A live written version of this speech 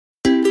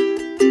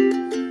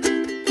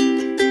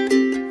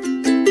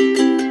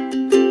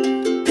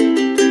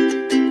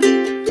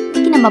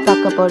நம்ம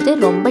பார்க்க போகிறது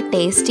ரொம்ப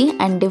டேஸ்டி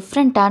அண்ட்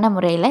டிஃப்ரெண்ட்டான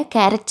முறையில்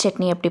கேரட்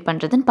சட்னி எப்படி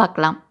பண்ணுறதுன்னு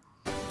பார்க்கலாம்.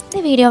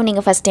 இந்த வீடியோவை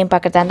நீங்கள் ஃபஸ்ட் டைம்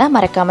பார்க்குறதா இருந்தால்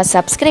மறக்காமல்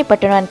சப்ஸ்கிரைப்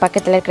பட்டனும் அண்ட்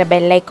பக்கத்தில் இருக்கிற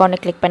பெல் ஐக்கானை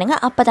கிளிக்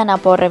பண்ணுங்கள். அப்போ தான்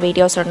நான் போடுற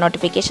வீடியோஸோட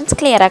நோட்டிஃபிகேஷன்ஸ்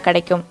கிளியராக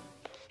கிடைக்கும்.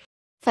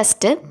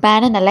 ஃபஸ்ட்டு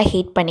பேனை நல்லா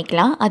ஹீட்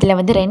பண்ணிக்கலாம். அதில்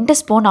 2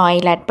 ஸ்பூன்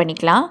ஆயில் ஆட்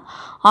பண்ணிக்கலாம்.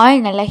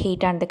 ஆயில் நல்லா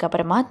ஹீட்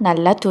ஆனதுக்கப்புறமா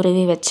நல்லா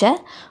துருவி வச்ச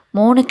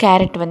 3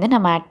 கேரட்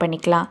நம்ம ஆட்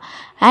பண்ணிக்கலாம்.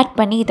 ஆட்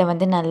பண்ணி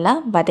இதை நல்லா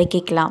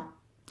வதக்கிக்கலாம்.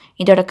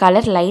 இதோட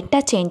கலர்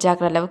லைட்டாக சேஞ்ச்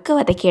ஆகிற அளவுக்கு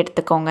வதக்கி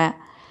எடுத்துக்கோங்க.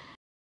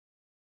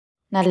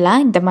 நல்லா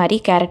இந்த மாதிரி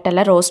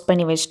கேரட்டெல்லாம் ரோஸ்ட்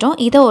பண்ணி வச்சிட்டோம்.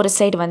 இதை ஒரு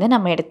சைடு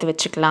நம்ம எடுத்து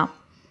வச்சுக்கலாம்.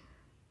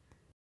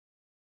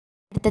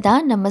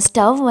 அடுத்ததாக நம்ம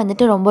ஸ்டவ்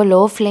ரொம்ப லோ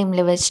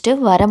ஃப்ளேமில் வச்சுட்டு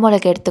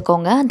வரமிளகு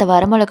எடுத்துக்கோங்க. அந்த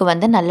வரமிளகு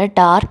நல்லா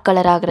டார்க்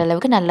கலர் ஆகிற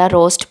அளவுக்கு நல்லா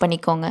ரோஸ்ட்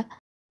பண்ணிக்கோங்க.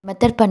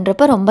 மெத்தட்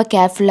பண்ணுறப்ப ரொம்ப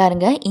கேர்ஃபுல்லாக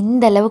இருங்க.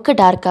 இந்த அளவுக்கு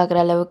டார்க் ஆகிற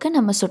அளவுக்கு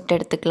நம்ம சுட்டு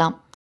எடுத்துக்கலாம்.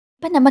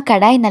 இப்போ நம்ம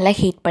கடாய் நல்லா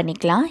ஹீட்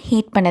பண்ணிக்கலாம்.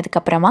 ஹீட்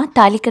பண்ணதுக்கப்புறமா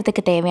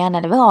தாளிக்கிறதுக்கு தேவையான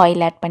அளவு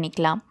ஆயில் ஆட்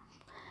பண்ணிக்கலாம்.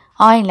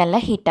 ஆயில் நல்லா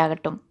ஹீட்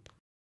ஆகட்டும்.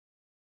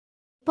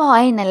 இப்போ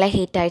ஆயில் நல்லா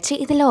ஹீட் ஆகிடுச்சு.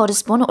 இதில் 1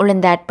 ஸ்பூன்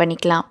உளுந்து ஆட்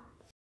பண்ணிக்கலாம்.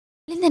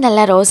 உளுந்து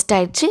நல்லா ரோஸ்ட்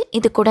ஆகிடுச்சு.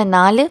 இது கூட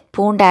 4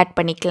 பூண்டு ஆட்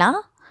பண்ணிக்கலாம்.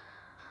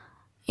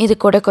 இது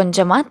கூட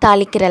கொஞ்சமாக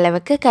தாளிக்கிற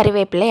அளவுக்கு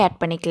கறிவேப்பிலை ஆட்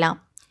பண்ணிக்கலாம்.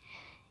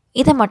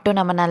 இதை மட்டும்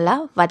நம்ம நல்லா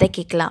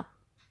வதக்கிக்கலாம்.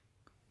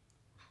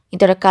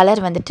 இதோட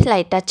கலர்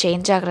லைட்டாக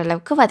சேஞ்ச் ஆகிற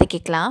அளவுக்கு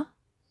வதக்கிக்கலாம்.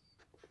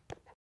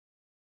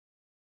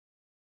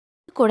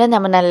 கூட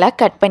நம்ம நல்லா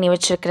கட் பண்ணி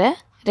வச்சுருக்கிற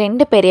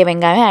 2 பெரிய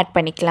வெங்காயம் ஆட்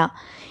பண்ணிக்கலாம்.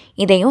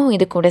 இதையும்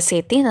இது கூட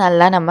சேர்த்து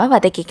நல்லா நம்ம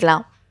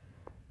வதக்கிக்கலாம்.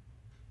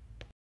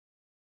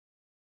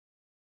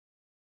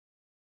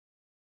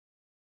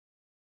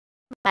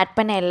 ஆட்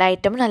பண்ண எல்லா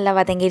ஐட்டமும் நல்லா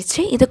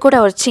வதங்கிடுச்சு. இது கூட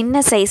ஒரு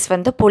சின்ன சைஸ்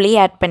புளி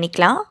ஆட்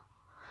பண்ணிக்கலாம்.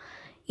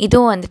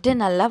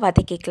 இதுவும் நல்லா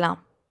வதக்கிக்கலாம்.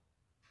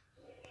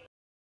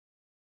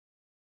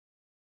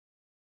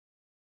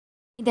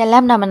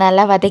 இதெல்லாம் நம்ம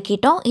நல்லா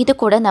வதக்கிட்டோம். இது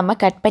கூட நம்ம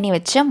கட் பண்ணி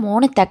வச்ச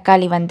 3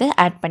 தக்காளி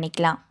ஆட்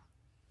பண்ணிக்கலாம்.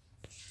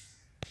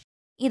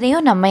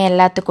 இதையும் நம்ம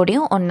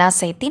எல்லாத்துக்கூடையும் ஒன்றா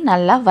சேர்த்து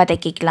நல்லா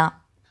வதக்கிக்கலாம்.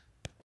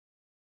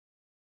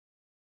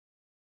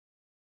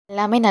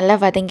 எல்லாமே நல்லா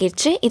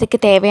வதங்கிடுச்சு. இதுக்கு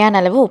தேவையான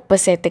அளவு உப்பு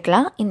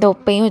சேர்த்துக்கலாம். இந்த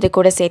உப்பையும் இது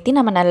கூட சேர்த்து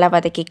நம்ம நல்லா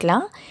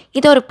வதக்கிக்கலாம்.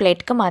 இதை ஒரு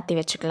பிளேட்டுக்கு மாற்றி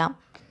வச்சுக்கலாம்.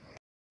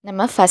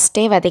 நம்ம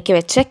ஃபஸ்ட்டே வதக்கி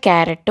வச்ச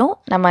கேரட்டும்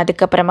நம்ம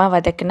அதுக்கப்புறமா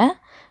வதக்கின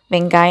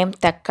வெங்காயம்,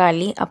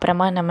 தக்காளி,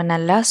 அப்புறமா நம்ம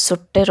நல்லா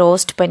சுட்டு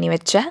ரோஸ்ட் பண்ணி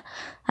வச்ச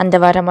அந்த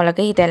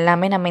வரமிளகு இது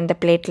எல்லாமே நம்ம இந்த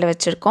பிளேட்டில்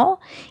வச்சுருக்கோம்.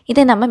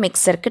 இதை நம்ம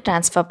மிக்சருக்கு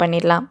ட்ரான்ஸ்ஃபர்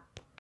பண்ணிடலாம்.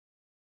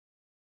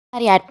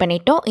 மாதிரி ஆட்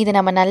பண்ணிட்டோம். இது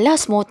நம்ம நல்லா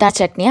ஸ்மூத்தாக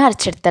சட்னியாக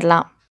அரைச்சி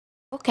எடுத்துடலாம்.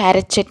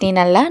 கேரட் சட்னி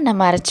நல்லா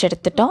நம்ம அரைச்சி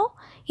எடுத்துட்டோம்.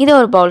 இதை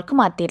ஒரு பவுலுக்கு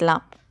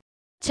மாற்றிடலாம்.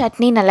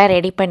 சட்னி நல்லா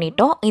ரெடி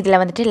பண்ணிட்டோம்.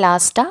 இதில்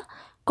லாஸ்ட்டாக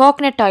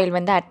கோகனட்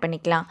ஆயில் ஆட்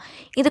பண்ணிக்கலாம்.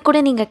 இது கூட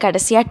நீங்கள்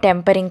கடைசியாக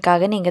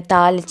டெம்பரிங்காக நீங்கள்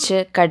தாளித்து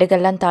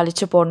கடுகெல்லாம்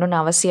தாளித்து போடணுன்னு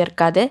அவசியம்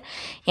இருக்காது.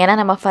 ஏன்னா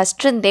நம்ம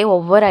ஃபஸ்ட் இருந்தே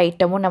ஒவ்வொரு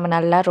ஐட்டமும் நம்ம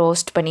நல்லா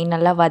ரோஸ்ட் பண்ணி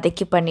நல்லா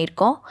வதக்கி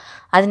பண்ணியிருக்கோம்.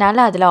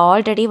 அதனால அதில்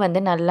ஆல்ரெடி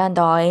நல்லா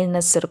அந்த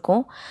ஆயில்னஸ்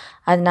இருக்கும்.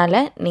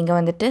 அதனால் நீங்கள்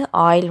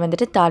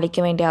ஆயில் தாளிக்க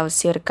வேண்டிய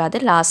அவசியம் இருக்காது.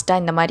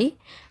 லாஸ்ட்டாக இந்த மாதிரி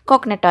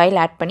கோகனட்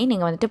ஆயில் ஆட் பண்ணி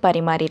நீங்கள்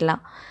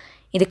பரிமாறிடலாம்.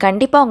 இது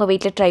கண்டிப்பாக உங்கள்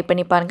வீட்டில் ட்ரை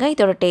பண்ணி பாருங்கள்.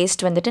 இதோட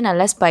டேஸ்ட்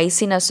நல்லா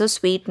ஸ்பைசினஸோ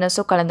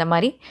ஸ்வீட்னஸோ கலந்த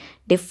மாதிரி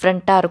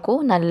டிஃப்ரெண்ட்டாக இருக்கும்.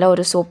 நல்ல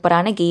ஒரு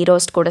சூப்பரான கீ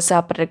ரோஸ்ட் கூட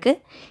சாப்பிட்றதுக்கு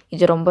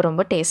இது ரொம்ப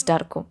ரொம்ப டேஸ்ட்டாக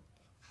இருக்கும்.